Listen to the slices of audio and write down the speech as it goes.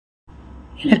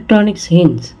Electronics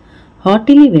Hints.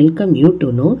 Heartily welcome you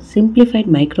to know Simplified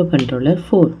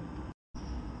Microcontroller-4.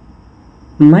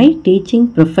 My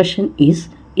teaching profession is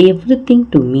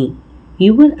everything to me.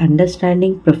 Your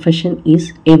understanding profession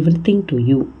is everything to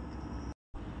you.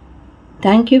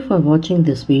 Thank you for watching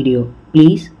this video.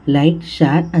 Please like,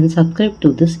 share and subscribe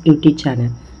to this YouTube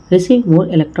channel. Receive more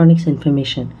electronics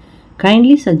information.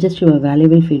 Kindly suggest your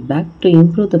valuable feedback to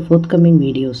improve the forthcoming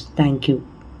videos. Thank you.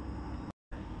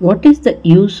 What is the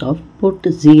use of port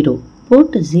 0?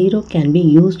 Port 0 can be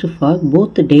used for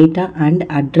both data and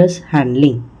address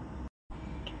handling.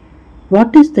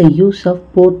 What is the use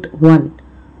of port 1?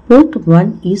 Port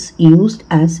 1 is used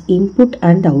as input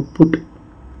and output.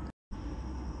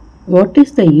 What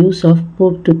is the use of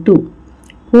port 2?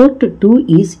 Port 2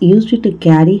 is used to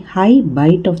carry high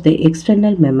byte of the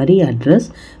external memory address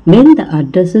when the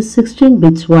address is 16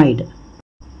 bits wide.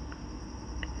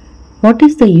 What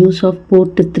is the use of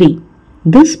port 3?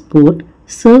 This port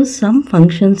serves some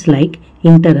functions like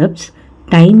interrupts,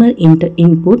 timer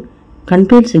input,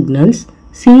 control signals,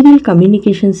 serial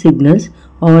communication signals,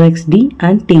 RxD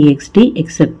and TxD,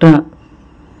 etc.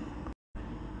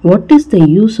 What is the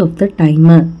use of the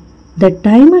timer? The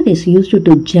timer is used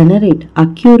to generate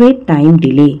accurate time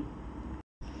delay.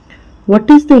 What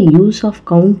is the use of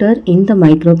counter in the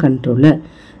microcontroller?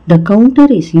 The counter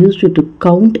is used to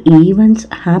count events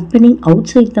happening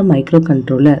outside the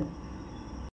microcontroller.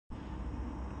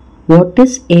 What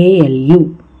is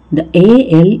ALU? The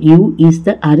ALU is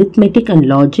the arithmetic and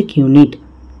logic unit.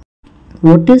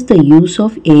 What is the use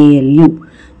of ALU?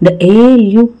 The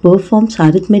ALU performs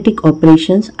arithmetic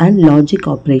operations and logic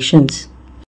operations.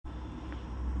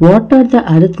 What are the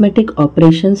arithmetic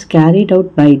operations carried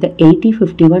out by the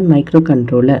 8051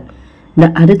 microcontroller? The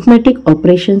arithmetic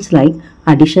operations like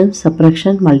addition,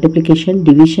 subtraction, multiplication,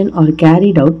 division are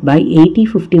carried out by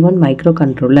 8051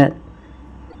 microcontroller.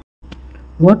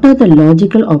 What are the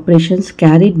logical operations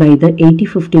carried by the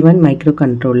 8051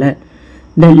 microcontroller?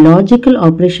 The logical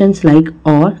operations like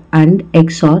OR and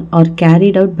XOR are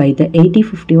carried out by the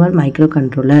 8051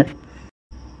 microcontroller.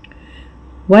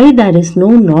 Why there is no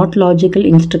not logical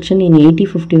instruction in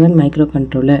 8051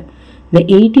 microcontroller? The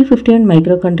 8051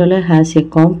 microcontroller has a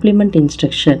complement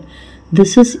instruction.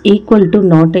 This is equal to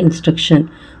not instruction.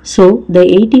 So, the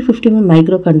 8051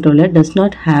 microcontroller does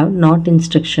not have not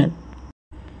instruction.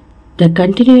 The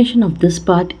continuation of this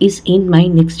part is in my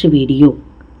next video.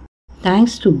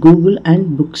 Thanks to Google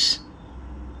and books.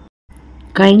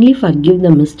 Kindly forgive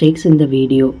the mistakes in the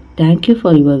video. Thank you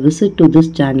for your visit to this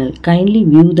channel. Kindly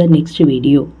view the next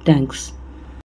video. Thanks.